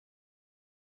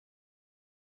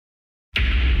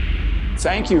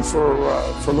thank you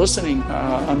for listening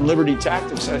on Liberty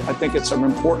Tactics. I think it's an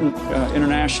important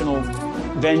international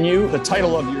venue. The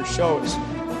title of your show is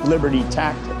Liberty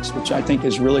Tactics, which I think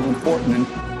is really important.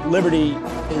 And liberty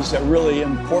is a really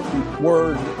important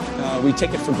word. We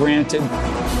take it for granted.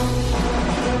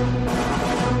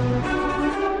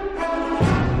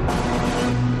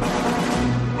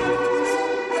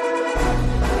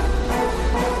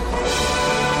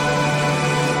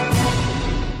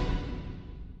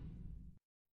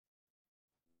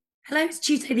 Hello, it's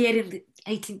Tuesday the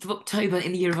 18th of October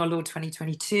in the year of our Lord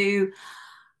 2022.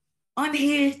 I'm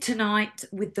here tonight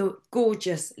with the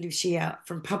gorgeous Lucia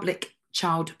from Public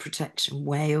Child Protection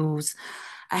Wales,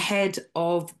 ahead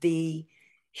of the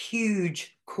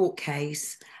huge court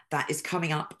case that is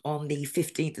coming up on the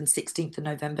 15th and 16th of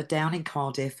November down in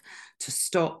Cardiff to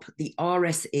stop the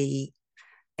RSE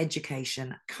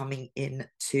education coming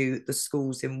into the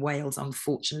schools in Wales.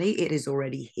 Unfortunately, it is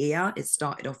already here. It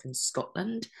started off in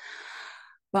Scotland,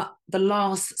 but the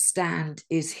last stand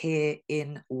is here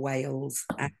in Wales.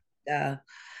 And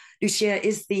Lucia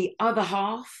is the other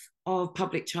half of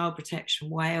Public Child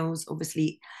Protection Wales.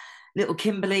 Obviously, little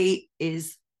Kimberly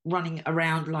is running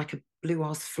around like a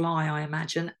blue-ass fly, I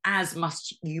imagine, as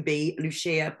must you be,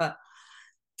 Lucia. But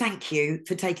thank you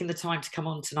for taking the time to come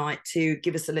on tonight to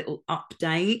give us a little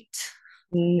update.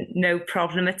 No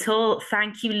problem at all.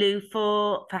 Thank you, Lou,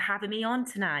 for having me on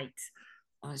tonight.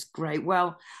 That's great.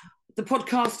 Well, the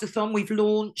podcast-a-thon, we've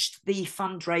launched the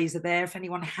fundraiser there. If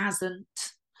anyone hasn't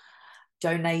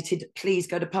donated, please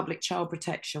go to Public Child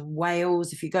Protection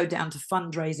Wales. If you go down to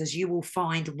fundraisers, you will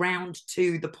find round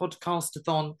 2, the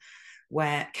podcast-a-thon,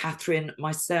 where Catherine,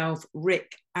 myself,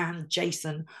 Rick and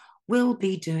Jason will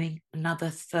be doing another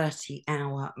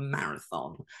 30-hour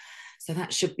marathon. So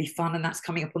that should be fun, and that's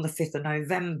coming up on the 5th of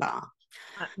November.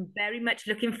 I'm very much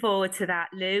looking forward to that,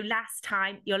 Lou.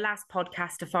 Your last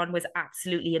podcast-a-thon was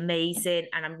absolutely amazing,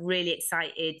 and I'm really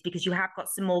excited because you have got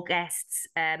some more guests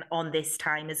on this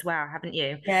time as well, haven't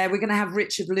you? Yeah, we're going to have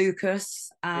Richard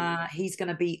Lucas. He's going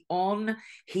to be on.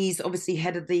 He's obviously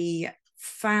head of the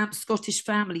Scottish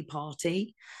Family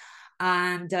Party,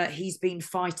 and he's been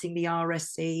fighting the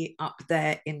RSE up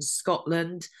there in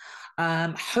Scotland.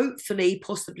 Hopefully,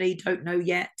 possibly, don't know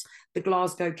yet, the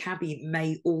Glasgow cabbie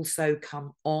may also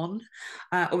come on.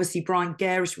 Obviously, Brian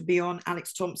Garish will be on,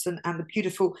 Alex Thompson, and the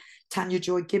beautiful Tanya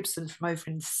Joy Gibson from over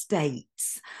in the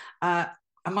States,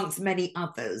 amongst many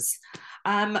others.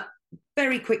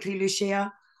 Very quickly,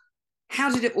 Lucia, how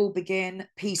did it all begin?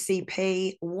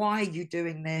 PCP, why are you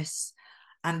doing this?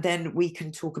 And then we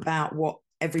can talk about what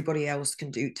everybody else can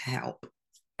do to help.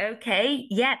 Okay,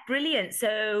 yeah, brilliant.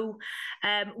 So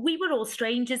we were all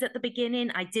strangers at the beginning.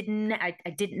 I didn't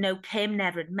know Kim,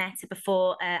 never had met her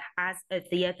before, as of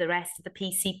the rest of the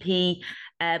PCP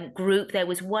group. There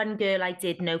was one girl I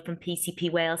did know from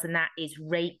PCP Wales, and that is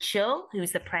Rachel,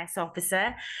 who's the press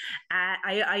officer.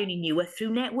 I only knew her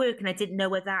through network, and I didn't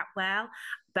know her that well.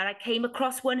 But I came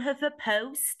across one of her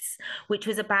posts, which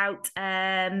was about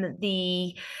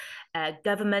the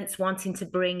governments wanting to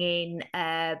bring in,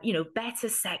 better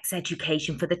sex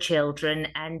education for the children.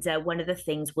 And one of the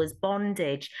things was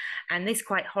bondage. And this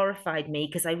quite horrified me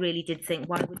because I really did think,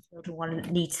 why would children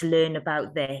need to learn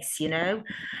about this, you know?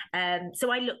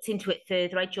 So I looked into it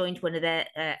further. I joined one of a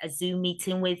Zoom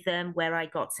meeting with them where I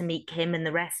got to meet Kim and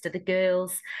the rest of the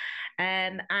girls.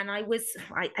 And I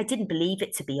didn't believe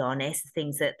it, to be honest, the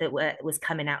things that was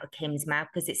coming out of Kim's mouth,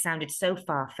 because it sounded so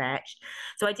far-fetched.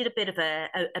 So I did a bit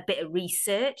of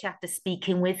research after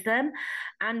speaking with them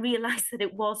and realized that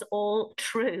it was all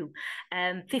true.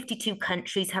 52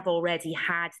 countries have already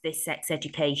had this sex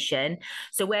education.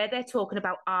 So where they're talking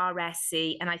about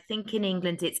RSE, and I think in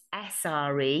England it's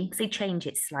SRE, because they change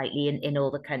it slightly in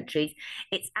all the countries,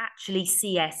 it's actually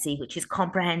CSE, which is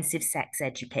comprehensive sex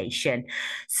education.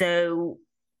 So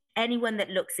anyone that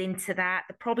looks into that,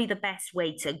 probably the best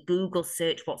way to Google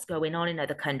search what's going on in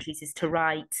other countries is to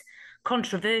write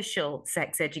controversial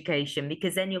sex education,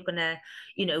 because then you're going to,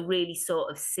 really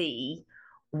sort of see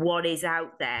what is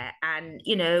out there. And,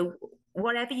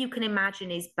 whatever you can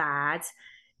imagine is bad,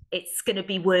 it's going to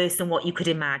be worse than what you could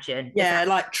imagine. Yeah,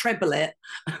 like treble it.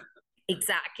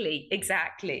 Exactly.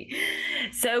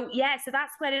 So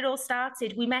that's where it all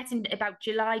started. We met in about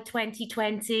July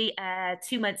 2020.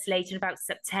 2 months later, in about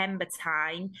September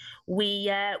time, we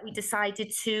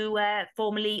decided to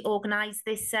formally organise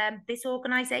this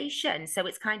organisation. So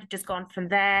it's kind of just gone from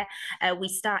there. We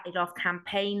started off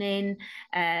campaigning,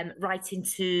 writing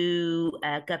to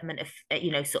government,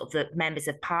 sort of the members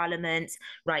of parliament,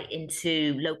 right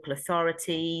into local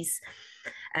authorities.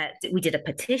 we did a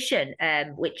petition,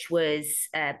 which was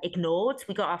ignored.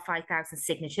 We got our 5,000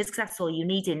 signatures because that's all you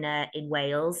need in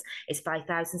Wales is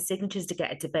 5,000 signatures to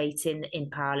get a debate in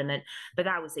Parliament, but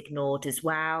that was ignored as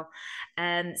well.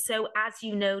 So as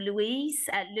you know,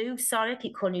 Lou, sorry, I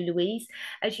keep calling you Louise.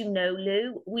 As you know,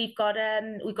 Lou, we've got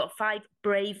 5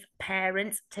 brave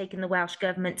parents taking the Welsh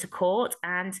Government to court,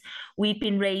 and we've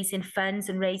been raising funds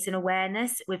and raising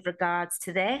awareness with regards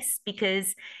to this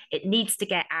because it needs to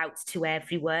get out to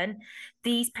everyone.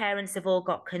 These parents have all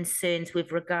got concerns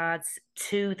with regards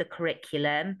to the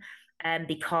curriculum,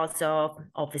 because of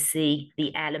obviously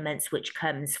the elements which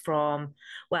comes from,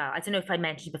 well, I don't know if I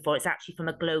mentioned before, it's actually from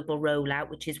a global rollout,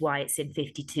 which is why it's in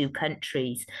 52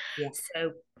 countries. Yeah.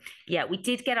 So yeah, we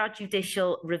did get our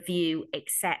judicial review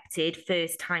accepted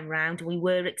first time round. We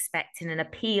were expecting an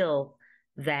appeal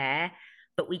there,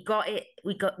 but we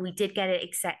did get it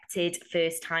accepted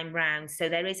first time round. So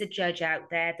there is a judge out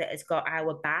there that has got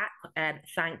our back,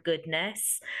 thank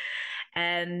goodness.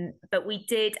 But we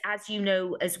did, as you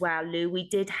know as well, Lou, we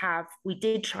did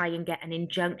try and get an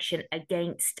injunction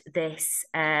against this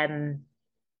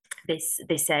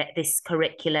this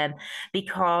curriculum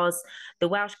because the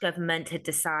Welsh Government had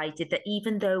decided that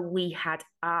even though we had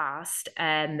asked,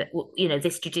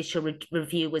 this judicial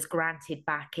review was granted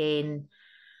back in,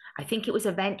 I think it was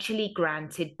eventually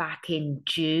granted back in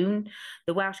June.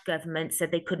 The Welsh Government said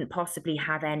they couldn't possibly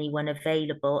have anyone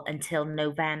available until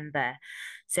November.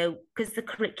 So, because the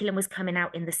curriculum was coming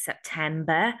out in the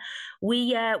September,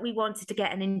 we wanted to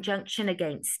get an injunction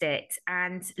against it.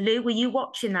 And Lou, were you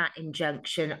watching that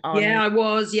injunction on? Yeah, I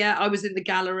was. Yeah, I was in the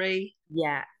gallery.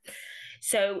 Yeah.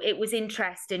 So it was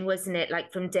interesting, wasn't it?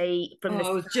 Like I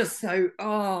was just I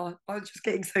was just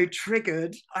getting so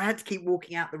triggered. I had to keep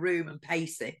walking out the room and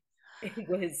pacing. It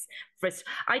was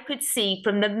I could see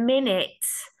from the minute,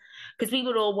 because we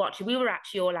were all watching, we were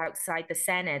actually all outside the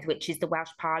Senedd, which is the Welsh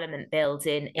Parliament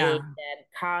building in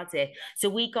Cardiff. So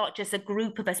we got just a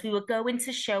group of us. We were going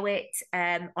to show it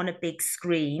on a big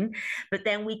screen, but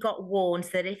then we got warned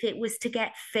that if it was to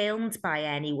get filmed by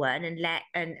anyone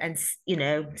and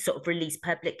sort of released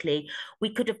publicly,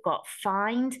 we could have got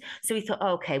fined. So we thought,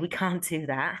 okay, we can't do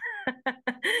that.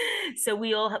 So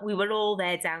we were all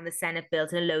there down the Senedd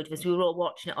building, a load of us. We were all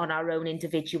watching it on our own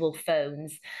individual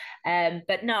phones.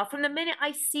 But no, from the minute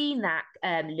I seen that,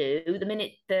 Lou, the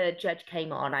minute the judge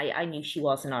came on, I knew she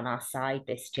wasn't on our side,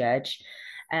 this judge.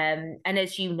 And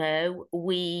as you know,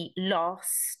 we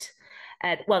lost.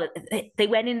 They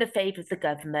went in the favour of the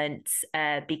government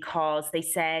because they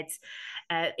said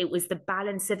it was the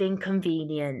balance of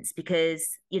inconvenience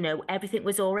because, everything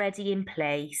was already in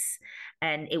place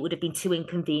and it would have been too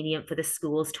inconvenient for the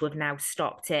schools to have now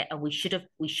stopped it. And we should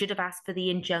have asked for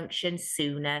the injunction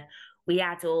sooner. We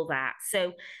had all that.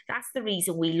 So that's the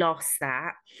reason we lost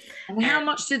that. And how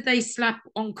much did they slap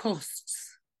on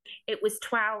costs? It was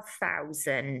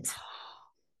 12,000.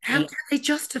 How can they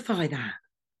justify that?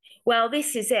 Well,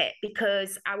 this is it,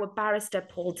 because our barrister,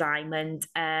 Paul Diamond,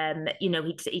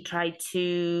 he tried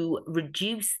to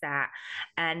reduce that,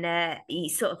 and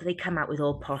they come out with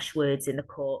all posh words in the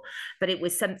court, but it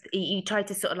was he tried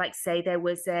to sort of like say there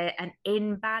was an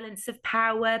imbalance of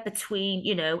power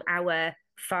between, our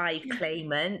 5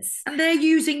 claimants. And they're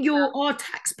using our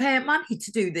taxpayer money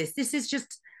to do this. This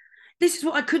is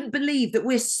what I couldn't believe, that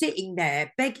we're sitting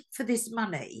there begging for this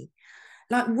money.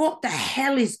 Like, what the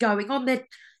hell is going on?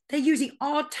 They're using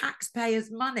our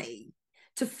taxpayers' money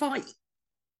to fight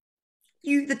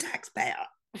you, the taxpayer.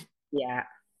 Yeah.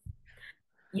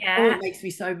 Yeah. Oh, it makes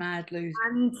me so mad, Lou.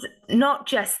 And not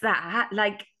just that,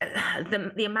 like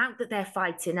the amount that they're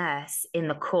fighting us in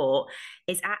the court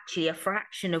is actually a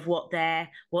fraction of what they're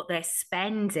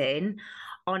spending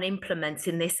on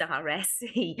implementing this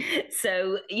RSC.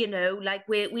 So,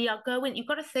 we are going, you've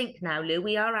got to think now, Lou,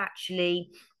 we are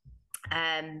actually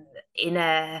in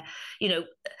a,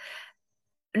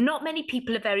 not many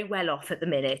people are very well off at the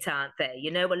minute, aren't they?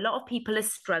 A lot of people are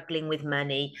struggling with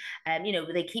money.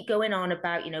 They keep going on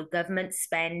about, government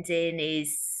spending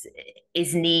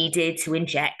is needed to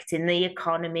inject in the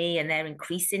economy and they're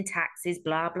increasing taxes,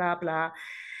 blah, blah, blah.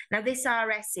 Now, this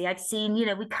RSC, I've seen,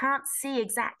 we can't see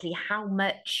exactly how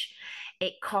much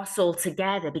it costs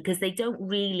altogether because they don't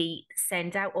really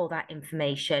send out all that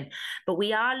information. But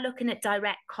we are looking at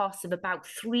direct costs of about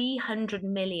 300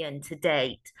 million to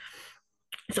date.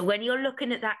 So when you're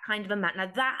looking at that kind of amount, now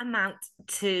that amount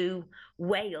to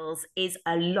Wales is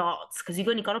a lot because you've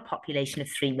only got a population of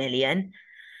 3 million.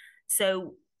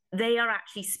 So they are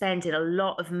actually spending a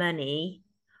lot of money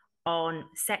on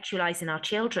sexualizing our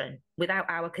children without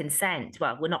our consent.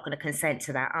 Well, we're not going to consent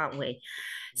to that, aren't we?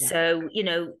 Yeah. So,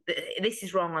 this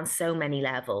is wrong on so many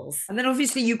levels. And then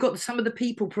obviously you've got some of the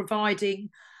people providing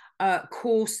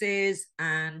courses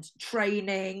and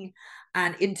training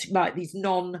and into like these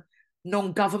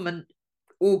non-government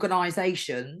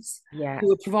organizations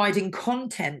who are providing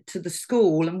content to the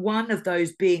school, and one of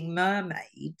those being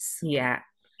mermaids. Yeah.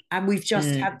 And we've just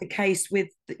had the case with,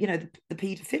 the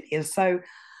paedophilia. So,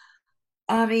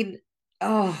 I mean,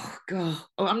 oh, God.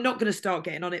 I'm not going to start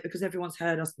getting on it because everyone's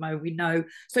heard us, Mo. We know.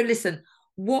 So, listen,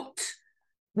 what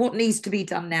needs to be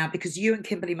done now? Because you and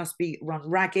Kimberly must be run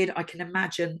ragged. I can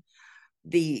imagine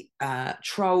the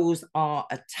trolls are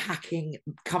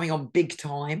coming on big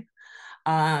time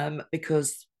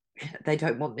because they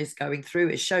don't want this going through.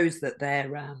 It shows that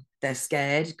they're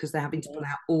scared because they're having to pull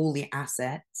out all the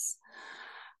assets.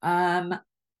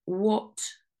 What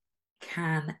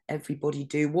can everybody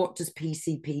do? What does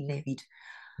PCP need?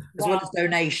 As well as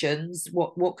donations,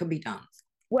 what can be done?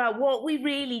 Well, what we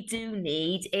really do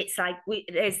need, it's like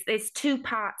there's two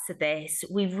parts of this.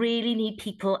 We really need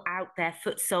people out there,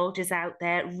 foot soldiers out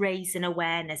there, raising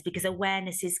awareness, because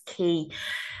awareness is key,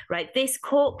 right? This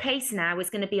court case now is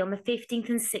going to be on the 15th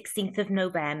and 16th of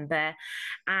November.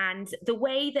 And the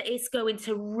way that it's going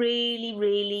to really,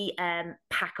 really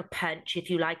pack a punch, if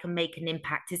you like, and make an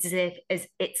impact is if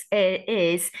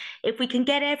we can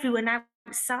get everyone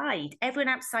outside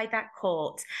that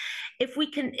court.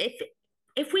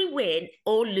 If we win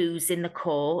or lose in the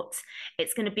court,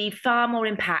 it's going to be far more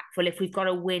impactful if we've got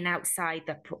a win outside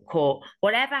the court.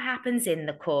 Whatever happens in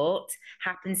the court,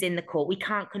 happens in the court. We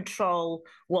can't control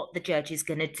what the judge is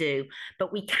going to do,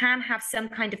 but we can have some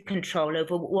kind of control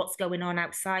over what's going on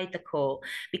outside the court,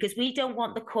 because we don't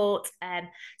want the court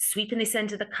sweeping this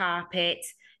under the carpet,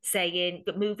 saying,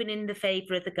 moving in the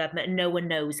favour of the government, and no one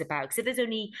knows about it. Because if there's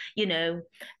only, a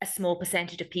small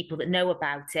percentage of people that know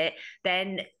about it,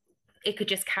 then it could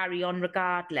just carry on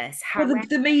regardless. Well,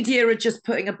 the media are just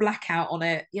putting a blackout on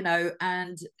it,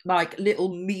 and like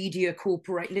little media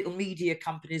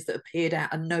companies that appeared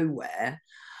out of nowhere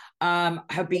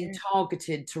have been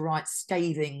targeted to write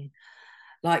scathing,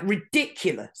 like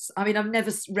ridiculous. I mean, I've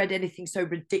never read anything so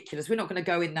ridiculous. We're not going to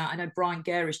go in that. I know Brian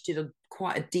Garish did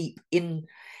quite a deep,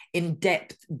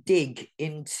 in-depth dig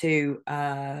into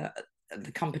the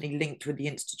company linked with the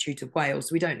Institute of Wales.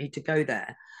 So we don't need to go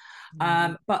there.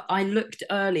 But I looked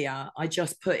earlier, I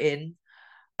just put in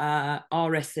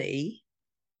RSE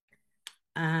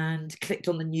and clicked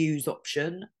on the news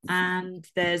option, and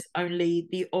there's only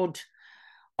the odd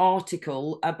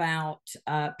article about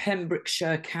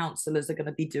Pembrokeshire councillors are going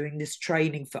to be doing this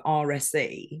training for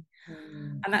RSE,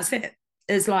 and that's it.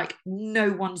 There's like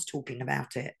no one's talking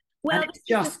about it. Well, and it's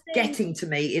just getting to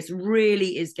me. It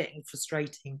really is getting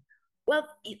frustrating. Well,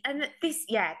 and this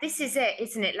is it,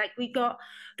 isn't it? Like, we've got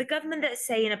the government that's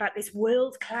saying about this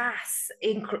world-class,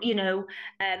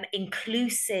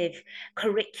 inclusive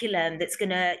curriculum that's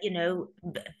going to,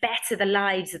 better the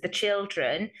lives of the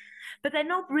children. But they're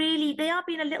not really, they are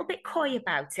being a little bit coy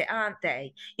about it, aren't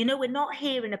they? We're not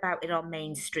hearing about it on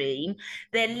mainstream.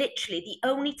 They're literally, the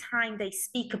only time they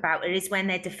speak about it is when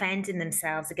they're defending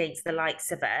themselves against the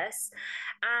likes of us.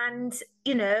 And,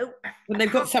 when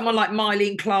they've got someone like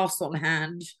Miley Class on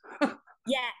hand.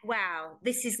 Yeah, well,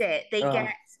 this is it. They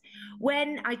get,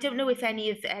 when, I don't know if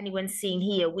anyone's seen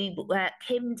here,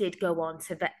 Kim did go on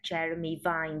to that Jeremy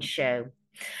Vine show.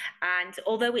 And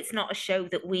although it's not a show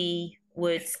that we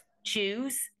would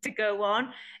choose to go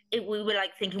on, we were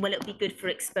like thinking, well, it'll be good for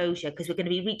exposure because we're going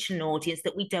to be reaching an audience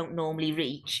that we don't normally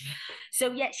reach.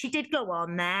 So yeah, she did go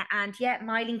on there, and yeah,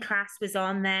 Miley Class was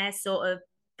on there, sort of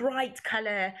bright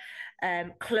colour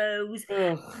clothes,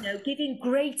 giving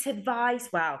great advice.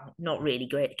 Well, not really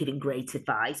giving great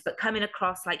advice, but coming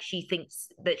across like she thinks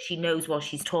that she knows what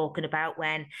she's talking about,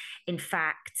 when in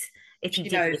fact, if she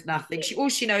knows nothing. All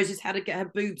she knows is how to get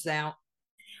her boobs out.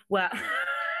 Well,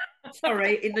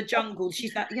 sorry, in the jungle,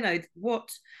 she's that.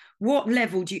 What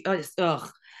level do you?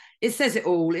 It says it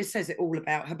all. It says it all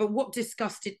about her. But what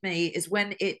disgusted me is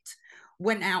when it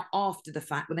went out after the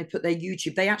fact, when they put their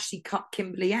YouTube, they actually cut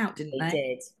Kimberly out, didn't they? They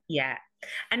did, yeah.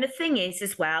 And the thing is,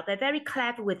 as well, they're very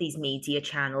clever with these media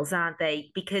channels, aren't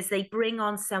they? Because they bring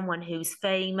on someone who's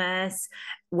famous,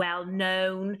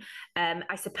 well-known,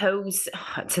 I suppose,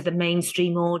 to the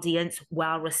mainstream audience,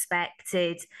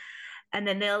 well-respected. And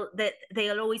then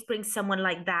they'll always bring someone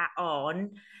like that on,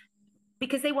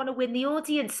 because they want to win the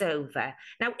audience over.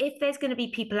 Now, if there's going to be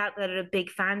people out there that are big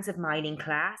fans of mine in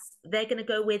class, they're going to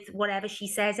go with whatever she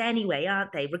says anyway,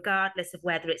 aren't they? Regardless of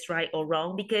whether it's right or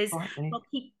wrong, because well,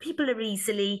 people are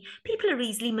easily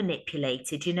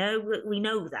manipulated. You know, we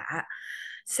know that.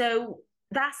 So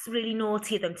that's really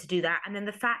naughty of them to do that. And then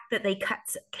the fact that they cut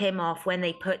Kim off when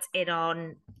they put it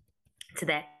on to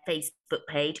their Facebook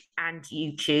page and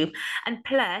YouTube. And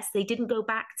plus, they didn't go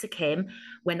back to Kim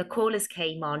when the callers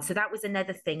came on. So that was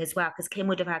another thing as well, because Kim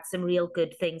would have had some real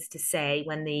good things to say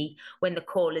when the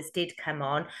callers did come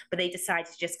on, but they decided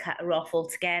to just cut her off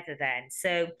altogether then.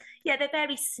 So yeah, they're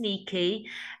very sneaky.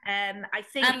 I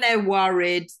think, and they're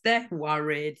worried. They're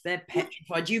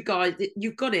petrified. You guys,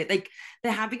 you've got it.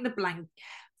 They're having the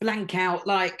blank out.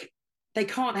 Like, they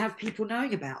can't have people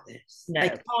knowing about this. No. They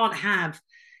can't have,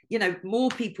 more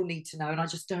people need to know, and I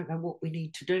just don't know what we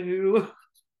need to do.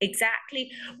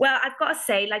 Exactly. Well, I've got to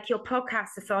say, like, your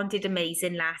podcast-a-thon did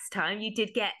amazing last time. You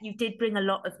did bring a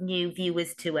lot of new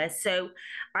viewers to us. So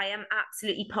I am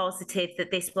absolutely positive that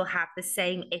this will have the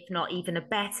same, if not even a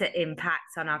better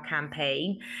impact on our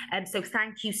campaign. So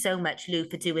thank you so much, Lou,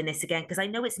 for doing this again, because I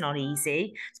know it's not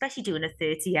easy, especially doing a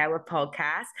 30-hour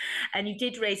podcast. And you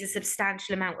did raise a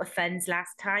substantial amount of funds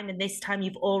last time. And this time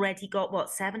you've already got,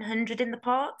 what, 700 in the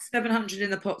pot? 700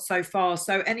 in the pot so far.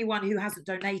 So anyone who hasn't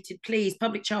donated, please,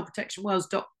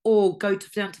 publicchildprotectionwales.org, go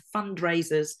down to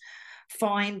fundraisers,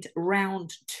 find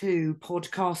round 2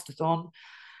 podcast-a-thon,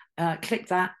 click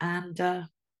that and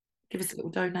give us a little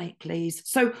donate, please.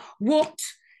 So what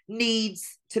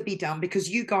needs to be done? Because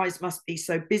you guys must be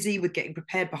so busy with getting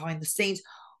prepared behind the scenes.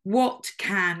 What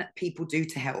can people do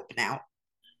to help now?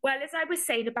 Well, as I was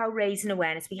saying about raising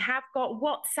awareness, we have got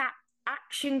WhatsApp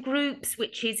action groups,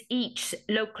 which is each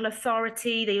local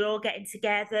authority. They're all getting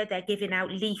together, they're giving out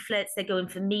leaflets, they're going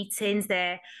for meetings,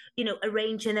 they're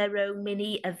arranging their own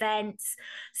mini events.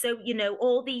 So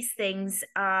all these things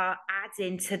are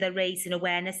adding to the raising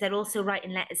awareness. They're also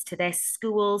writing letters to their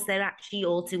schools. They're actually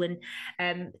all doing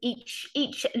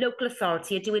each local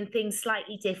authority are doing things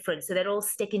slightly different, so they're all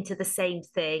sticking to the same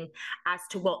thing as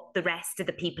to what the rest of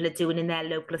the people are doing in their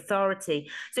local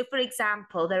authority. So for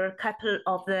example, there are a couple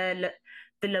of the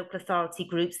local authority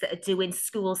groups that are doing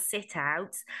school sit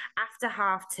outs after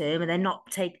half term, and they're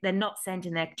not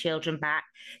sending their children back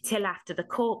till after the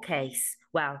court case.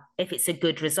 Well, if it's a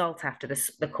good result after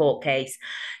the court case.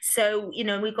 So,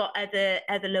 we've got other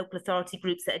local authority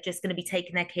groups that are just going to be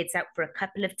taking their kids out for a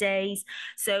couple of days.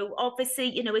 So obviously,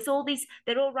 it's all these,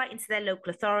 they're all writing to their local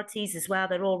authorities as well.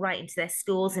 They're all writing to their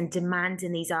schools and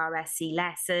demanding these RSE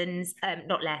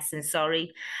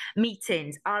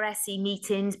meetings, RSE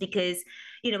meetings, because,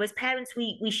 as parents,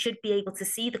 we should be able to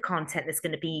see the content that's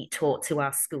going to be taught to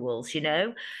our schools,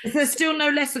 Is there still no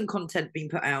lesson content being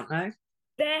put out, no?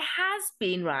 There has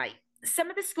been, right.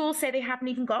 Some of the schools say they haven't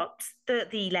even got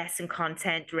the lesson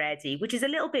content ready, which is a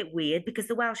little bit weird because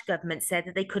the Welsh government said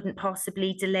that they couldn't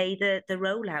possibly delay the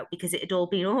rollout because it had all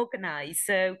been organised.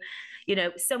 So,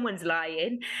 someone's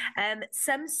lying.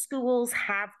 Some schools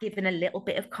have given a little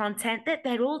bit of content, that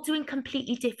they're all doing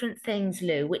completely different things,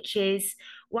 Lou, which is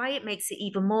why it makes it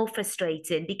even more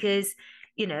frustrating because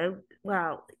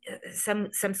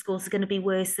some schools are going to be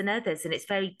worse than others, and it's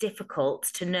very difficult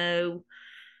to know.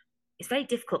 It's very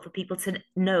difficult for people to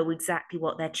know exactly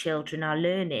what their children are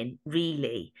learning,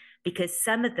 really, because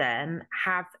some of them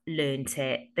have learned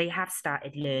it. They have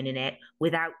started learning it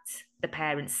without the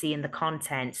parents seeing the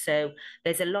content. So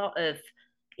there's a lot of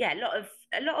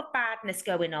badness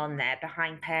going on there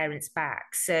behind parents'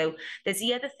 backs. So there's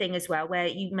the other thing as well, where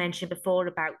you mentioned before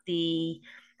about the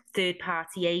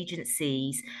third-party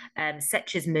agencies,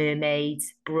 such as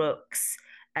Mermaids, Brooks.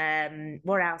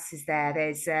 What else is there?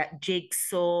 There's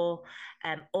Jigsaw,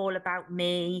 All About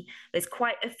Me. There's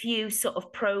quite a few sort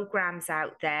of programs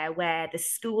out there where the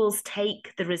schools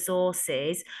take the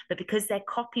resources, but because they're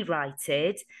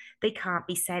copyrighted, they can't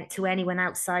be sent to anyone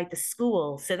outside the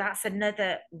school. So that's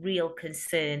another real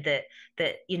concern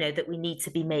that we need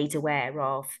to be made aware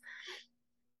of.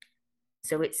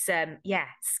 So it's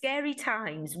scary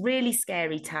times, really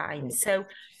scary times. So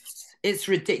it's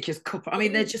ridiculous. I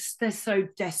mean, they're so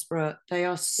desperate. They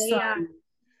are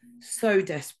so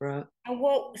desperate. And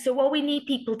what we need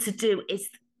people to do is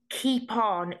keep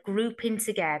on grouping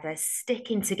together,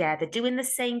 sticking together, doing the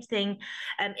same thing,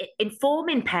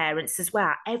 informing parents as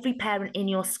well. Every parent in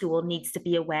your school needs to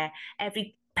be aware.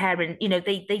 Every parent,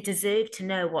 they deserve to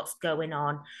know what's going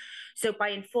on. So by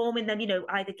informing them,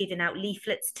 either giving out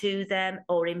leaflets to them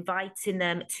or inviting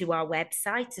them to our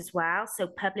website as well. So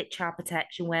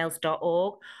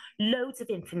publicchildprotectionwales.org. Loads of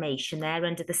information there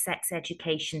under the sex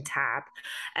education tab.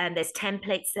 There's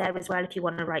templates there as well if you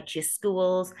want to write to your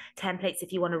schools, templates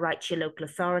if you want to write to your local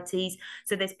authorities.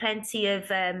 So there's plenty of,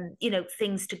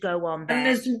 things to go on there. And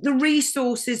there's the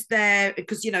resources there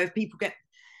because, if people get,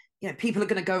 people are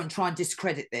going to go and try and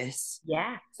discredit this.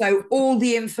 Yeah. So all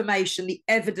the information, the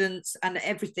evidence and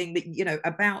everything that,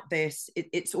 about this,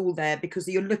 it's all there because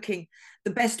you're looking,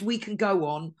 the best we can go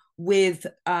on with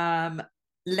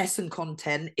lesson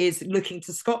content is looking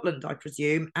to Scotland, I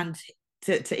presume, and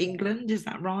to England. Is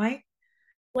that right?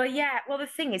 Well, yeah. Well, the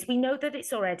thing is, we know that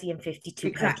it's already in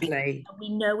 52 countries. Exactly. And we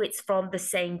know it's from the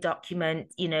same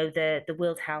document, the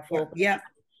World Health Organization.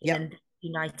 And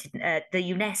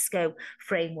the UNESCO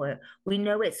framework. We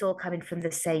know it's all coming from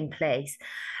the same place.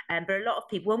 But a lot of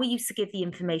people, when we used to give the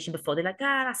information before, they're like,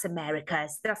 that's America,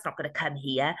 that's not going to come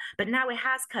here. But now it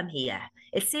has come here.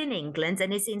 It's in England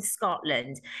and it's in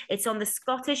Scotland. It's on the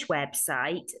Scottish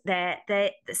website.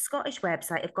 The Scottish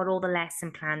website have got all the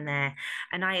lesson plan there.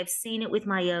 And I have seen it with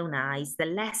my own eyes. The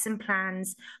lesson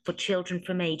plans for children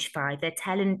from age 5, they're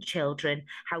telling children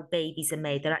how babies are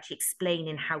made. They're actually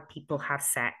explaining how people have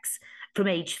sex from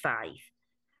age 5.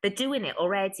 They're doing it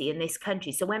already in this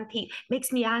country. So when it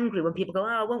makes me angry when people go,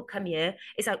 I won't come here.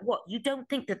 It's like, what? You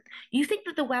think that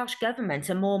the Welsh government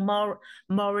are more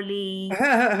morally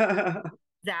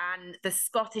than the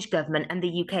Scottish government and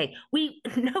the UK?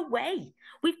 No way.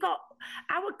 We've got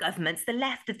our government's the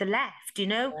left of the left,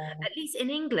 At least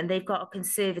in England, they've got a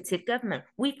conservative government.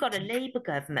 We've got a Labour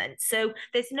government. So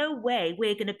there's no way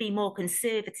we're going to be more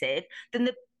conservative than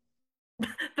the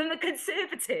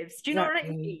Conservatives. Do you know what I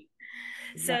mean?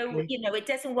 Exactly. So it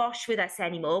doesn't wash with us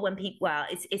anymore when people. Well,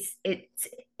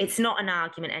 it's not an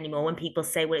argument anymore when people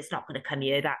say, "Well, it's not going to come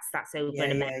here." That's over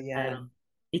in America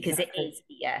because it is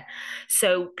here.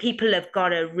 So people have got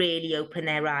to really open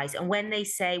their eyes, and when they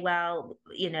say, "Well,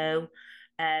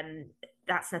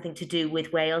 that's nothing to do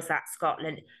with Wales, that's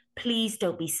Scotland." Please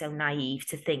don't be so naive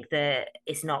to think that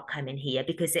it's not coming here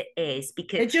because it is.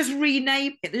 Because they're just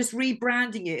renaming it, they're just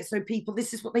rebranding it. So people,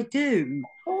 this is what they do.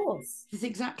 Of course. This is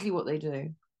exactly what they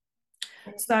do.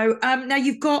 So now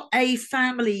you've got a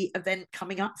family event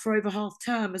coming up for over half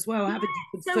term as well, haven't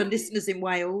you? For listeners in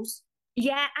Wales.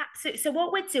 Yeah, absolutely. So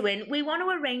what we're doing, we want to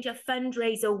arrange a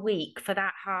fundraiser week for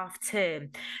that half term.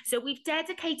 So we've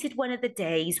dedicated one of the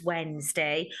days,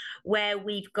 Wednesday, where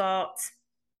we've got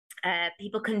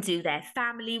people can do their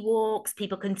family walks,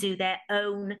 people can do their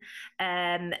own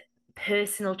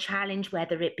personal challenge,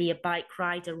 whether it be a bike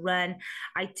ride, a run.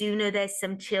 I do know there's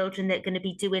some children that are going to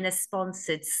be doing a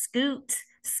sponsored scootering.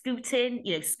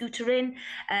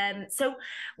 So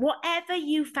whatever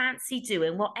you fancy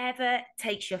doing, whatever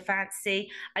takes your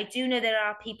fancy. I do know there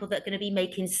are people that are going to be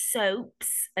making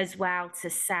soaps as well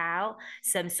to sell,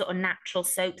 some sort of natural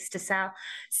soaps to sell.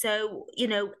 So,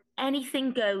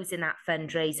 anything goes in that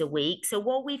fundraiser week. So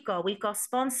what we've got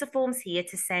sponsor forms here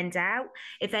to send out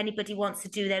if anybody wants to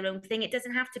do their own thing. It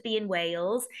doesn't have to be in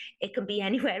Wales. It can be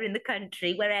anywhere in the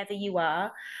country, wherever you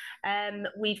are.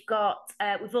 We've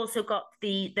also got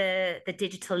the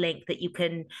digital link that you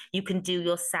can do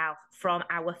yourself from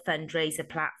our fundraiser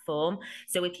platform.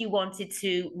 So if you wanted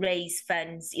to raise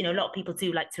funds, a lot of people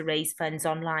do like to raise funds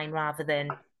online rather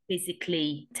than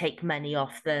physically take money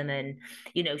off them and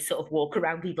sort of walk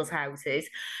around people's houses.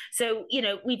 So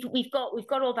we've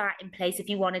got all that in place if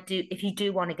you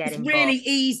do want to get involved. It's really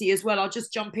easy as well. I'll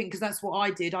just jump in because that's what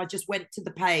I did. I just went to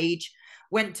the page,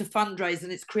 went to fundraise,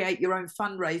 and it's create your own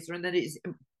fundraiser, and then it's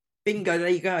bingo, there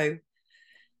you go.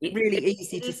 Really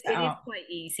easy to set up. It is quite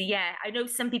easy, yeah. I know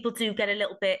some people do get a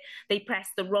little bit, they press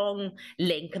the wrong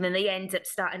link and then they end up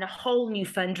starting a whole new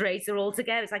fundraiser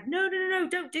altogether. It's like, no,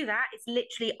 don't do that. It's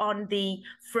literally on the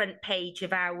front page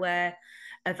of our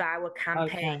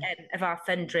campaign, of our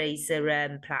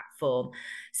fundraiser platform.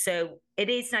 So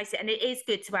it is nice, and it is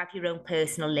good to have your own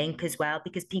personal link as well,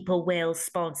 because people will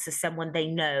sponsor someone they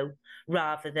know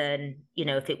rather than,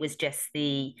 if it was just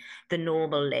the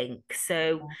normal link.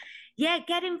 So yeah,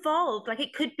 get involved. Like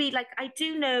it could be like, I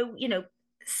do know,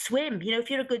 swim,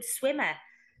 if you're a good swimmer,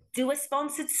 do a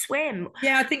sponsored swim.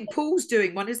 Yeah, I think Paul's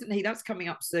doing one, isn't he? That's coming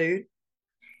up soon.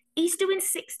 He's doing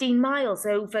 16 miles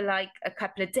over like a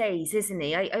couple of days, isn't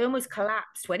he? I almost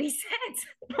collapsed when he said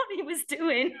what he was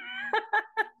doing.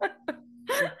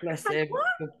 God bless him.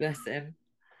 God bless him.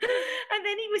 And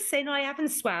then he was saying, I haven't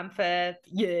swam for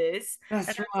years.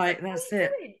 That's right. That's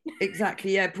it.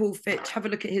 Exactly. Yeah. Paul Fitch, have a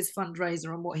look at his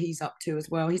fundraiser and what he's up to as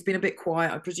well. He's been a bit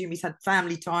quiet. I presume he's had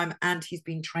family time and he's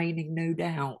been training, no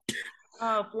doubt.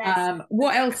 Oh, bless.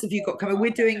 What else have you got coming?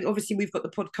 We're doing, obviously, we've got the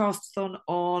podcast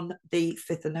on the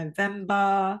 5th of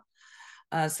November.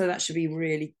 So that should be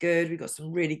really good. We've got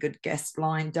some really good guests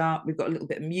lined up. We've got a little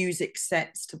bit of music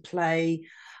sets to play.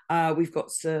 We've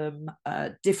got some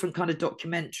different kind of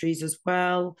documentaries as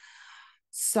well.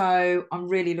 So I'm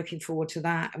really looking forward to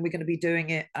that. And we're going to be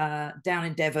doing it down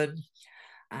in Devon.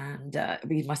 And it'll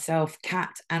be myself,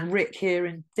 Kat, and Rick here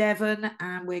in Devon.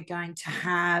 And we're going to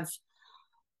have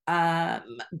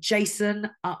Jason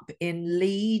up in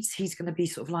Leeds. He's going to be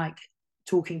sort of like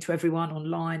talking to everyone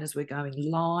online as we're going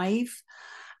live.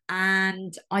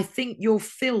 And I think your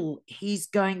Phil, he's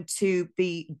going to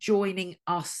be joining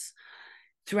us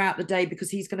throughout the day because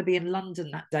he's going to be in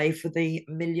London that day for the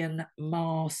Million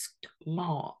Masked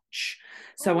March.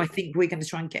 So I think we're going to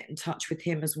try and get in touch with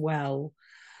him as well.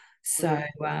 So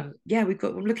yeah,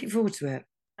 I'm looking forward to it.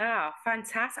 Oh,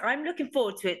 fantastic. I'm looking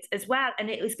forward to it as well.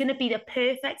 And it was going to be the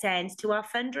perfect end to our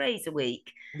fundraiser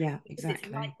week. Yeah, exactly.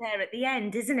 It's right there at the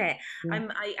end, isn't it? Yeah.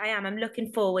 I'm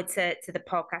looking forward to the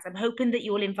podcast. I'm hoping that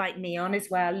you'll invite me on as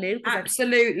well, Luke.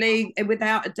 Absolutely.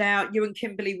 Without a doubt, you and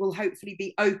Kimberly will hopefully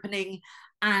be opening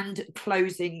and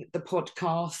closing the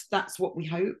podcast. That's what we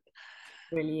hope.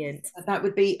 Brilliant. That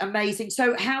would be amazing.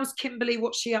 So how's Kimberly?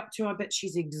 What's she up to? I bet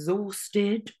she's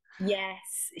exhausted.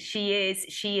 Yes, she is.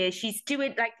 She's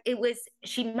doing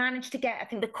she managed to get, I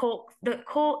think the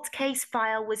court case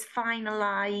file was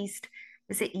finalized.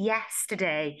 Was it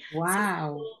yesterday?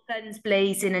 Wow. So guns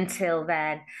blazing until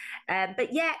then.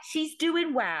 But yeah, she's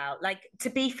doing well. Like,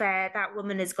 to be fair, that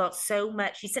woman has got so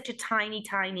much. She's such a tiny,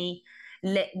 tiny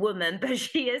lit woman, but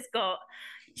she has got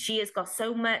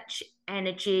so much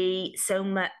energy, so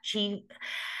much.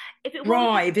 If it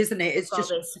drive, isn't it? It's just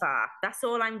this far. That's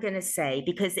all I'm going to say,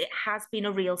 because it has been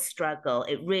a real struggle.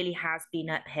 It really has been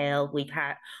uphill. We've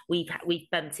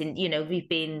bumped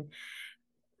in.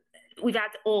 We've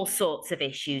had all sorts of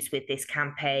issues with this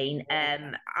campaign.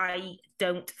 I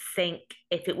don't think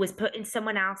if it was put in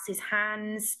someone else's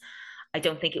hands, I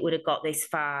don't think it would have got this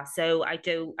far. So I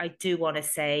do want to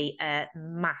say a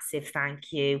massive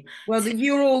thank you. Well,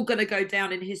 you're all going to go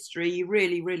down in history. You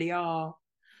really, really are.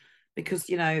 Because,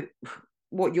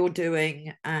 what you're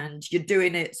doing, and you're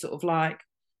doing it sort of like,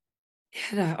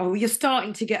 you're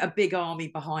starting to get a big army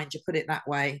behind you, put it that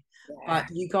way. Yeah.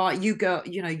 But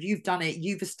you've done it,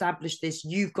 you've established this,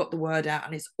 you've got the word out,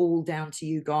 and it's all down to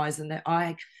you guys. And that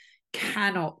I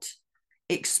cannot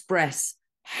express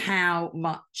how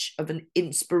much of an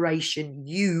inspiration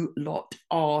you lot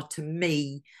are to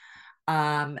me.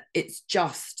 It's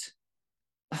just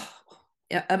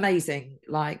amazing.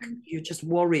 Like, you're just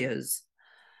warriors.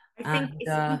 And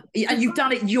you've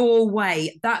done it your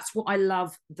way. That's what I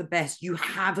love the best. You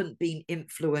haven't been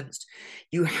influenced.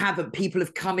 You haven't. People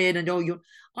have come in and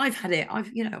I've had it. I've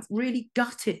really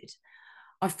gutted.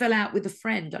 I fell out with a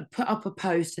friend. I'd put up a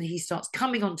post and he starts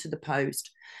coming onto the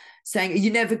post saying, "Are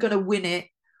you never going to win it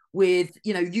with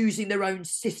using their own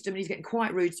system?" And he's getting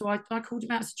quite rude. So I called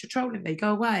him out and said, "You're trolling me.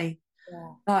 Go away."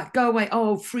 Yeah. Like, go away.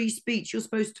 Oh, free speech. You're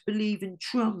supposed to believe in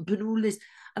Trump and all this.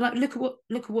 And like, look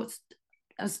at what's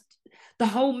as the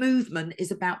whole movement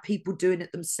is about people doing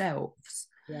it themselves.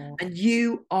 Yeah. And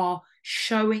you are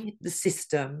showing the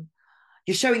system.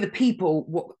 You're showing the people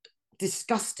what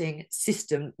disgusting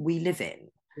system we live in.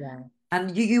 Yeah.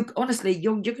 And you honestly,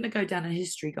 you're going to go down in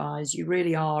history, guys. You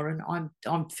really are. And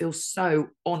I feel so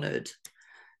honoured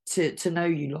to know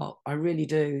you lot. I really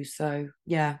do. So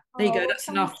yeah, there you go. That's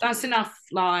enough. That's enough.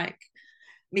 Like,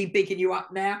 me bigging you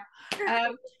up now.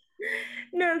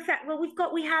 No,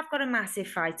 we have got a massive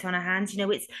fight on our hands.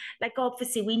 It's like,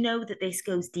 obviously we know that this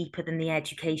goes deeper than the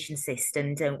education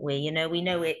system, don't we? We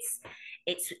know it's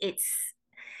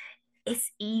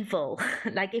evil.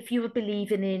 Like, if you were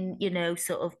believing in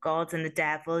sort of God and the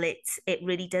devil, it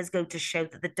really does go to show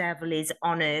that the devil is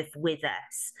on earth with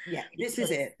us. Yeah, this is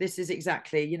it. This is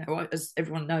exactly, as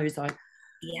everyone knows, I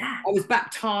was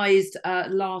baptized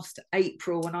last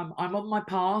April, and I'm on my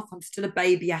path. I'm still a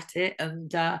baby at it,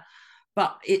 and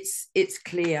but it's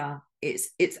clear. It's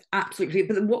absolutely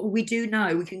clear. But what we do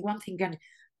know, we can one thing again,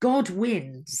 God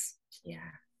wins.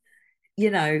 Yeah.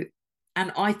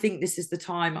 And I think this is the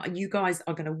time. You guys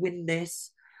are going to win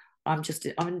this.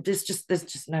 There's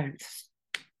just no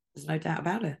doubt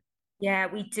about it. Yeah,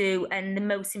 we do. And the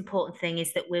most important thing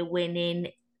is that we're winning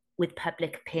with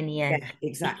public opinion. Yeah,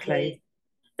 exactly.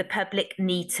 The public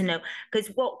need to know, because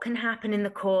what can happen in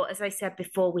the court, as I said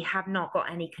before, we have not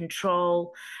got any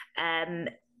control.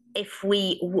 if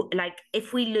we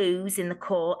lose in the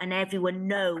court and everyone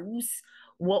knows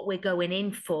what we're going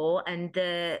in for and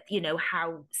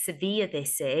how severe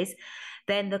this is,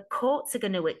 then the courts are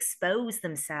going to expose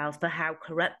themselves for how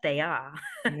corrupt they are.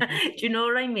 Yeah. Do you know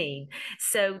what I mean?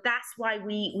 So that's why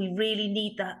we really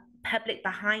need the public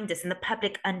behind us and the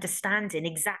public understanding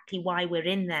exactly why we're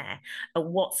in there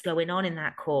and what's going on in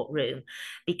that courtroom,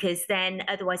 because then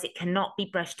otherwise it cannot be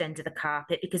brushed under the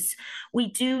carpet, because we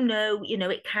do know,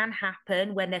 it can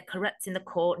happen when they're corrupt in the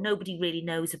court. Nobody really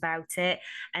knows about it,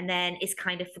 and then it's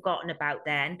kind of forgotten about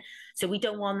then. So we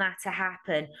don't want that to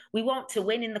happen. We want to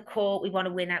win in the court. We want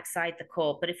to win outside the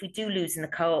court. But if we do lose in the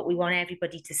court, we want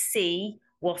everybody to see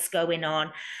what's going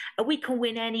on. And we can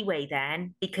win anyway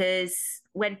then, because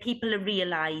when people are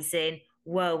realizing,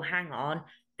 whoa, hang on,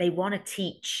 they want to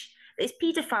teach. It's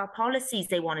paedophile policies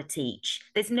they want to teach.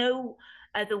 There's no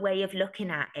other way of looking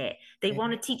at it. They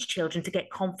want to teach children to get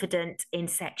confident in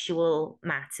sexual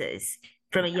matters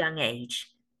from a young age.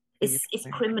 It's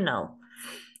criminal.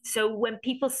 So when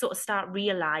people sort of start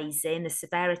realizing the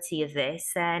severity of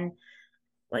this, then,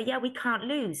 well, yeah, we can't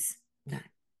lose.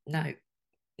 No,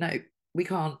 we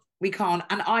can't.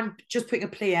 And I'm just putting a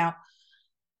plea out.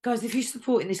 Guys, if you're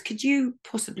supporting this, could you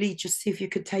possibly just see if you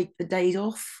could take the days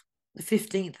off, the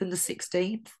 15th and the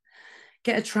 16th?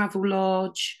 Get a travel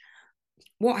lodge,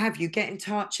 what have you, get in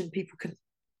touch and people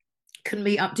can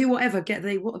meet up, do whatever,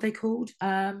 what are they called?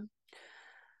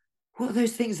 What are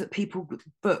those things that people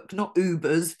book? Not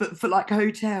Ubers, but for like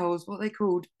hotels. What are they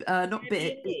called? Not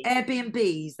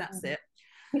Airbnbs. That's it.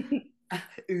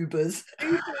 Ubers.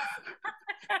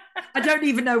 I don't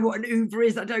even know what an Uber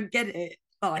is. I don't get it.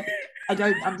 Like, I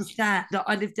don't understand.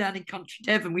 I live down in country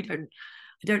Devon. I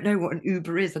don't know what an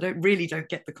Uber is. I don't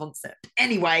get the concept.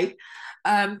 Anyway,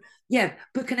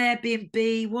 book an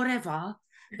Airbnb, whatever.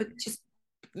 But just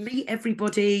meet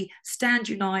everybody. Stand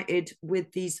united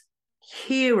with these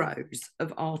heroes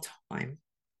of our time.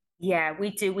 Yeah, we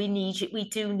do. We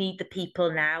do need the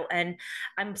people now. And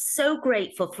I'm so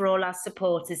grateful for all our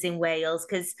supporters in Wales,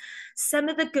 because some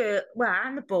of the girls, well,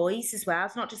 and the boys as well.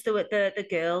 It's not just the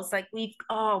girls. Like we've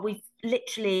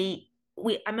literally,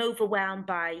 I'm overwhelmed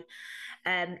by,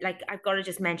 I've got to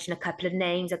just mention a couple of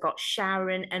names. I've got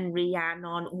Sharon and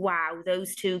Rhiannon. Wow,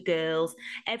 those two girls.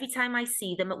 Every time I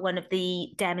see them at one of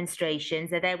the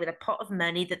demonstrations, they're there with a pot of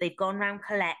money that they've gone around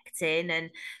collecting, and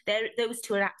those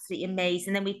two are absolutely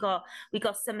amazing. Then we've got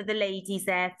some of the ladies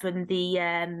there from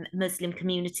the Muslim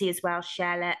community as well,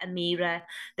 Shella, Amira.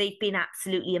 They've been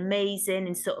absolutely amazing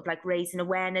in sort of like raising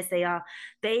awareness. They are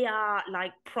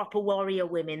like proper warrior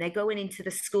women. They're going into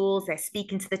the schools, they're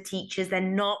speaking to the teachers, they're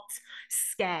not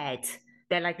scared.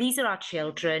 They're like, these are our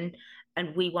children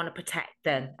and we want to protect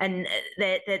them. And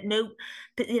there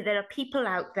are people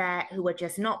out there who are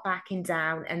just not backing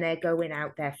down, and they're going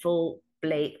out there full,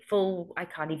 I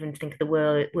can't even think of the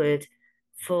word,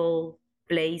 full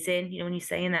blazing, when you're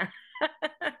saying that.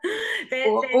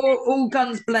 All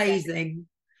guns blazing.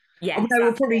 Yeah. Oh, no,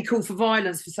 we'll probably call for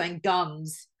violence for saying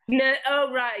guns. No,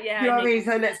 oh right, yeah. You know what I mean?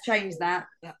 So let's change that.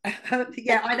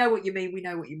 Yeah, I know what you mean. We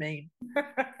know what you mean.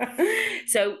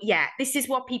 So yeah, this is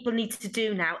what people need to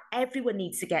do now. Everyone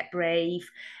needs to get brave.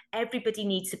 Everybody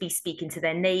needs to be speaking to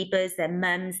their neighbours, their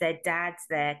mums, their dads,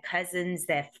 their cousins,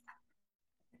 their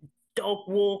dog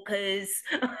walkers.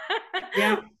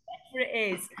 Yeah. Whatever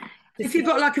it is. If you've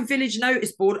got like a village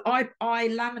notice board, I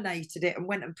laminated it and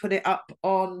went and put it up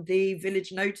on the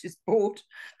village notice board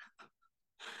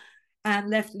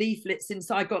and left leaflets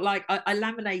inside. Got like I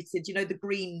laminated, the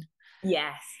green.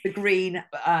 Yes. The green,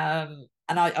 and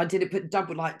I did it,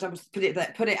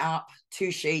 put it up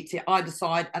 2 sheets either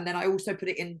side, and then I also put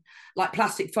it in like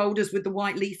plastic folders with the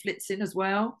white leaflets in as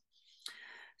well.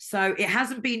 So it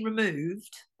hasn't been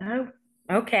removed. Oh,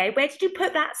 okay. Where did you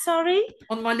put that? Sorry.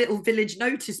 On my little village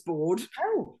notice board.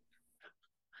 Oh,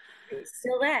 it's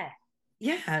still there.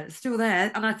 Yeah, it's still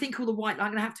there, and I think all the white. I'm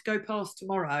gonna have to go past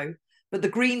tomorrow, but the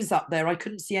green's up there. I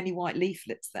couldn't see any white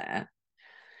leaflets there.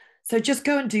 So just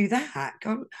go and do that.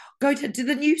 Do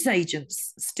the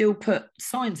newsagents still put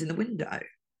signs in the window?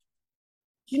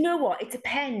 You know what? It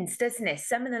depends, doesn't it?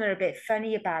 Some of them are a bit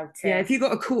funny about it. Yeah, if you've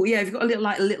got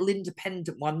a little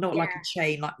independent one, not like a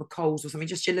chain like McColl's or something,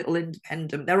 just your little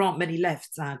independent. There aren't many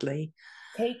left, sadly.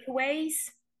 Takeaways?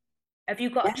 Have you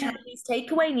got a Chinese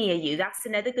takeaway near you? That's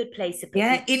another good place to put.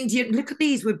 Yeah, Indian. Look at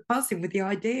these. We're buzzing with the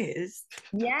ideas.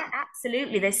 Yeah,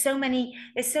 absolutely. There's so many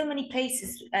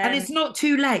places. And it's not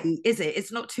too late, is it?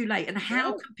 It's not too late. And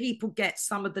how can people get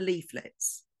some of the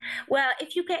leaflets? Well,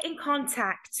 if you get in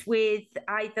contact with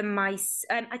either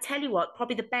I tell you what,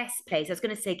 probably the best place, I was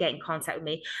going to say get in contact with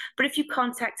me, but if you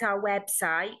contact our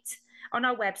website, on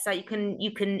our website.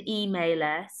 You can email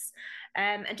us.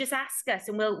 And just ask us,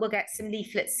 and we'll get some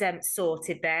leaflets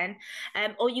sorted then.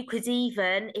 Or you could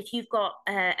even, if you've got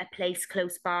a place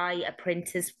close by, a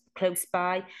printer's close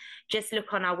by, just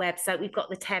look on our website. We've got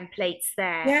the templates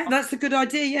there. Yeah, that's a good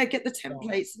idea. Yeah, get the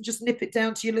templates and just nip it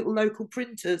down to your little local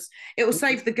printers. It will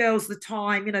save the girls the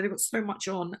time. You know, they've got so much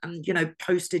on, and you know,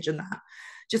 postage and that.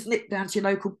 Just nip down to your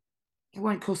local. It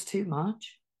won't cost too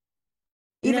much.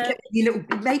 Even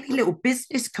get maybe little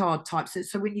business card types.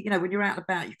 So when you know when you're out and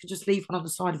about, you can just leave one on the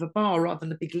side of a bar rather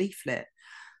than a big leaflet.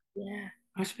 Yeah,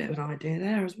 that's a bit of an idea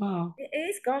there as well. It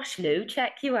is. Gosh, Lou,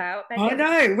 check you out. I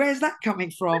know. Where's that coming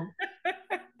from?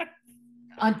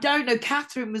 I don't know.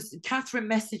 Catherine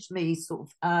messaged me sort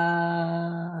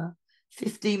of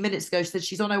 15 minutes ago. She said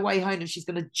she's on her way home and she's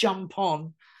going to jump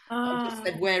on. I just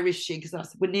said, where is she?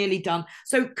 Because we're nearly done.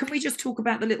 So can we just talk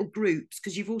about the little groups?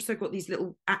 Because you've also got these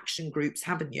little action groups,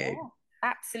 haven't you? Yeah,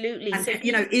 absolutely. And, so,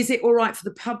 you know, is it all right for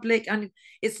the public? And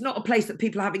it's not a place that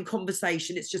people are having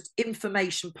conversation. It's just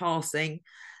information passing.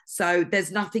 So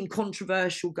there's nothing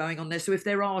controversial going on there. So if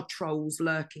there are trolls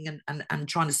lurking and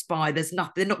trying to spy, there's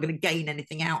nothing. They're not going to gain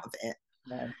anything out of it,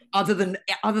 no. other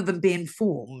than being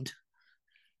informed.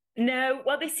 No,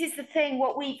 well, this is the thing.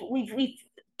 What we've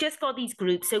just got these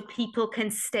groups so people can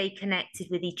stay connected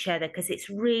with each other, because it's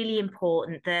really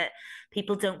important that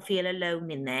people don't feel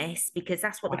alone in this, because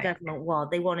that's what the government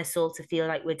want. They want us all to feel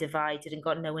like we're divided and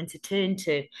got no one to turn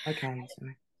to. Okay,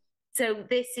 sorry. So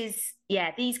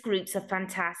these groups are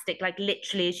fantastic. Like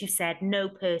literally, as you said, no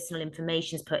personal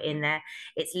information is put in there.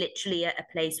 It's literally a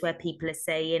place where people are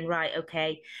saying, right,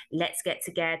 okay, let's get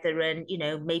together and, you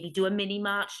know, maybe do a mini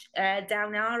march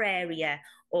down our area,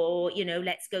 or, you know,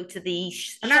 let's go to the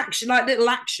action, like little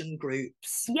action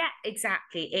groups. Yeah,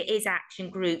 exactly. It is action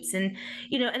groups. And,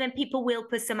 you know, and then people will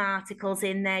put some articles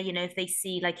in there, you know, if they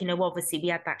see, like, you know, obviously we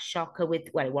had that shocker with,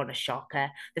 well, it wasn't a shocker,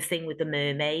 the thing with the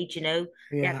mermaid, you know,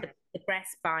 yeah, the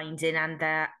breast binding, and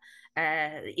that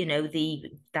you know,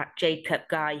 that Jacob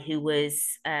guy who was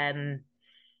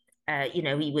you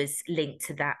know, he was linked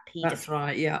to that paedophile. That's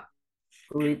right, yeah.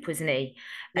 Group, wasn't he?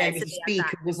 Yeah, he was a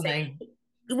speaker, wasn't he?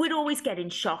 We're always getting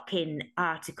shocking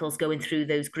articles going through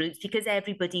those groups, because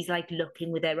everybody's like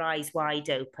looking with their eyes wide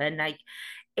open. Like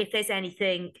if there's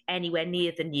anything anywhere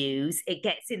near the news, it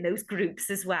gets in those groups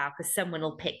as well, because someone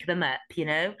will pick them up, you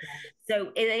know.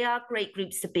 So they are great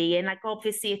groups to be in. Like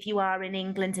obviously, if you are in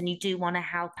England and you do want to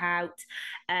help out,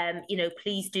 you know,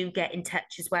 please do get in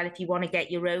touch as well. If you want to get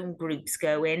your own groups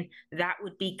going, that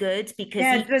would be good,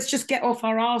 because let's just get off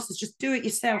our asses. Just do it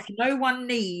yourself. No one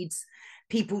needs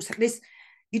people's this.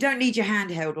 You don't need your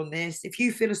hand held on this. If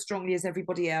you feel as strongly as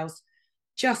everybody else,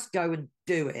 just go and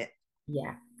do it.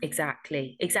 Yeah,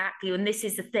 exactly. And this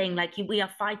is the thing, like we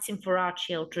are fighting for our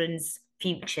children's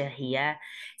future here.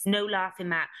 It's no laughing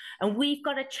matter. And we've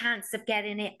got a chance of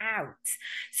getting it out.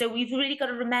 So we've really got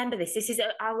to remember this. This is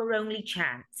our only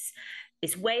chance.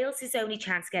 It's Wales' only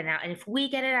chance getting out. And if we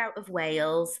get it out of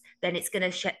Wales, then it's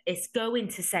going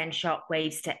to send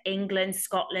shockwaves to England,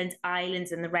 Scotland, Ireland,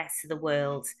 and the rest of the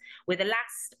world. We're the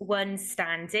last one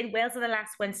standing. Wales are the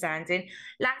last one standing,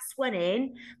 last one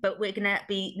in, but we're going to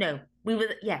be, no, we were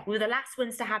the last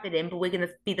ones to have it in, but we're going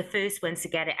to be the first ones to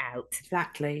get it out.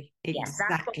 Exactly. Yeah,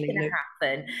 that's what's going to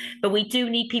happen. But we do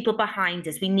need people behind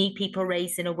us. We need people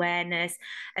raising awareness,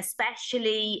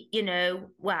 especially, you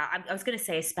know, well, I was going to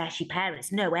say especially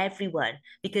parents. No, everyone,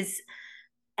 because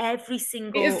every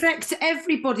single... It affects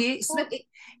everybody.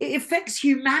 It affects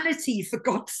humanity, for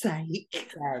God's sake.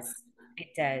 It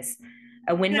does.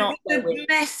 And we're not... The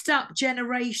messed up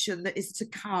generation that is to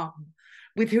come,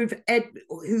 with who've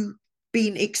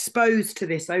been exposed to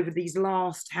this over these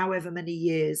last however many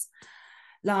years.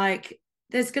 Like,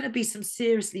 there's going to be some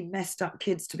seriously messed up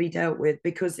kids to be dealt with,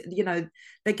 because, you know,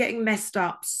 they're getting messed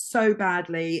up so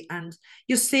badly, and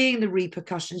you're seeing the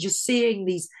repercussions. You're seeing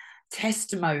these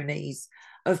testimonies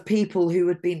of people who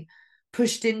had been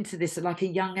pushed into this at like a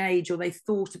young age, or they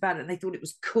thought about it and they thought it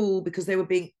was cool because they were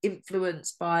being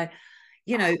influenced by,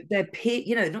 you know, their peer,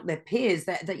 you know, not their peers,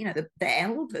 that you know, their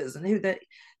elders, and who they're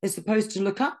supposed to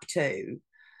look up to.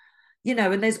 You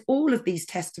know, and there's all of these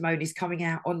testimonies coming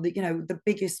out on the, you know, the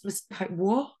biggest mistake.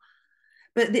 What?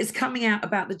 But it's coming out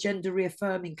about the gender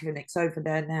reaffirming clinics over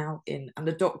there now, and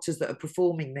the doctors that are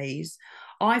performing these.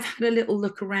 I've had a little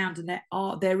look around, and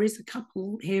there is a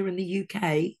couple here in the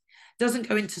UK. Doesn't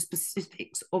go into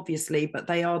specifics, obviously, but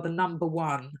they are the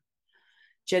 #1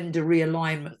 gender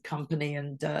realignment company,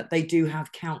 and they do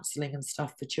have counselling and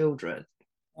stuff for children.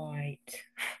 Right.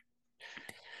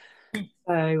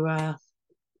 So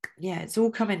yeah, it's all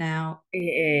coming out. It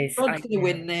is. God's going to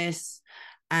win this.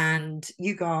 and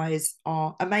you guys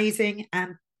are amazing.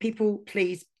 And people,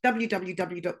 please,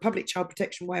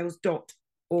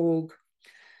 www.publicchildprotectionwales.org.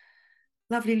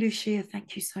 Lovely, Lucia.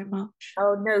 Thank you so much.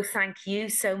 Oh, no, thank you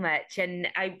so much. And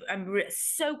I'm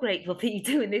so grateful for you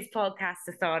doing this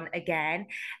podcast-a-thon again.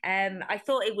 I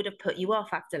thought it would have put you off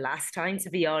after last time, to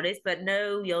be honest, but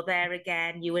no, you're there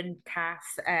again, you and Kath.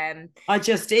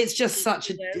 It's just so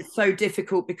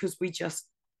difficult because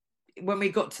when we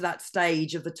got to that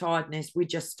stage of the tiredness, we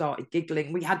just started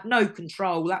giggling. We had no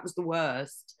control. That was the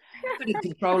worst. We couldn't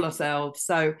control ourselves.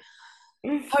 So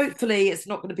hopefully it's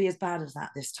not going to be as bad as that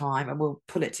this time, and we'll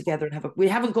pull it together and we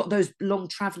haven't got those long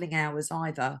traveling hours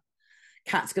either.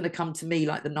 Kat's going to come to me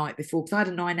like the night before, because I had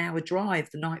a 9-hour drive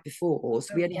the night before,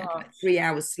 so we only had like 3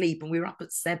 hours sleep, and we were up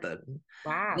at 7.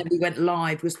 Wow. And then we went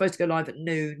live. We were supposed to go live at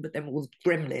noon, but then all the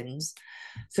gremlins,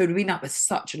 so we've been up for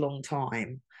such a long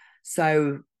time.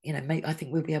 So I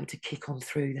think we'll be able to kick on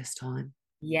through this time.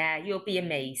 Yeah, you'll be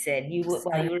amazing. You were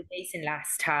amazing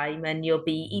last time, and you'll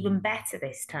be even better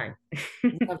this time.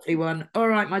 Lovely one. All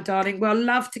right, my darling. Well,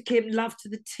 love to Kim, love to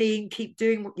the team. Keep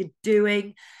doing what you're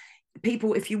doing.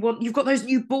 People, if you want, you've got those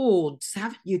new boards,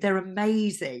 haven't you? They're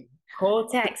amazing.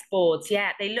 Cortex boards,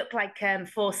 yeah, they look like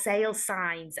for sale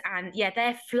signs, and yeah,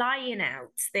 they're flying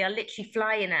out. They are literally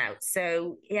flying out.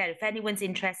 So yeah, if anyone's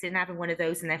interested in having one of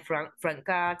those in their front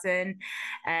garden,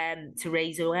 to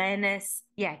raise awareness,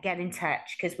 yeah, get in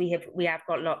touch, because we have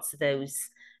got lots of those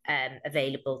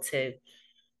available too.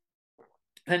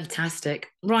 Fantastic.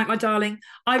 Right, my darling,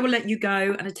 I will let you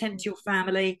go and attend to your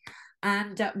family,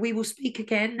 and we will speak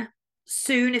again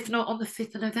soon, if not on the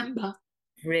 5th of November.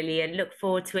 Brilliant. Look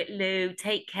forward to it, Lou.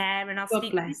 Take care, and I'll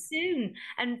speak to you soon.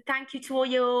 And thank you to all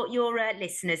your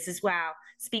listeners as well.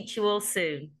 Speak to you all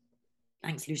soon.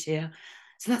 Thanks, Lucia.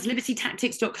 So that's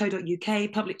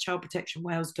libertytactics.co.uk,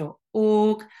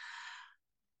 publicchildprotectionwales.org.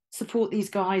 Support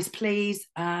these guys, please.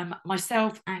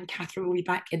 Myself and Catherine will be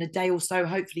back in a day or so.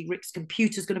 Hopefully Rick's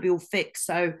computer's going to be all fixed,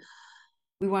 so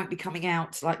we won't be coming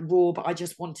out like raw, but I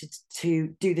just wanted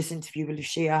to do this interview with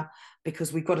Lucia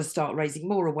because we've got to start raising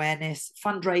more awareness.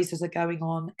 Fundraisers are going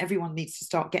on. Everyone needs to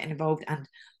start getting involved and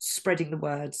spreading the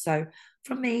word. So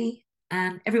from me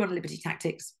and everyone at Liberty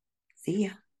Tactics, see ya.